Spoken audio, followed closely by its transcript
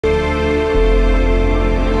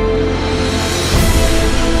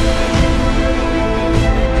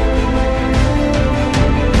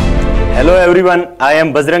Hello everyone, I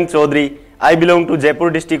am Bajrang Choudhary. I belong to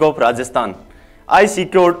Jaipur district of Rajasthan. I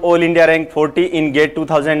secured All India rank 40 in GATE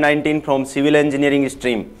 2019 from Civil Engineering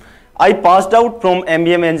stream. I passed out from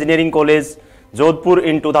MBM Engineering College, Jodhpur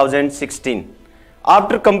in 2016.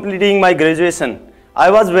 After completing my graduation,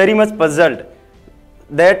 I was very much puzzled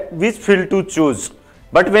that which field to choose.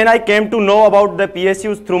 But when I came to know about the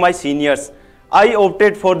PSUs through my seniors, I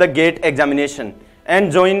opted for the GATE examination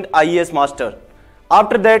and joined IES Master.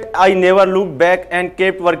 After that, I never looked back and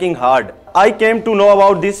kept working hard. I came to know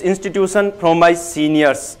about this institution from my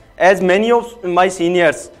seniors, as many of my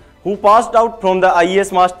seniors who passed out from the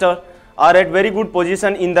IES Master are at very good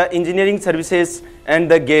position in the engineering services and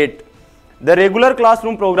the GATE. The regular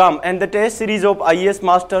classroom program and the test series of IES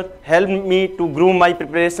Master helped me to groom my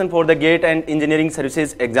preparation for the GATE and engineering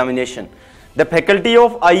services examination. The faculty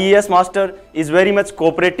of IES Master is very much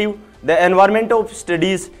cooperative. The environment of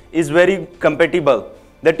studies is very compatible.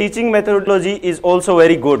 The teaching methodology is also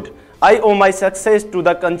very good. I owe my success to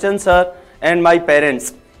the Kanchan sir and my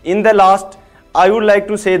parents. In the last, I would like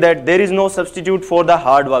to say that there is no substitute for the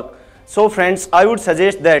hard work. So friends, I would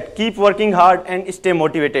suggest that keep working hard and stay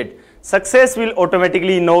motivated. Success will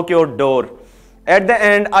automatically knock your door. At the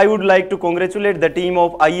end, I would like to congratulate the team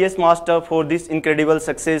of IES Master for this incredible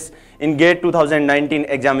success in GATE 2019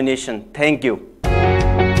 examination. Thank you.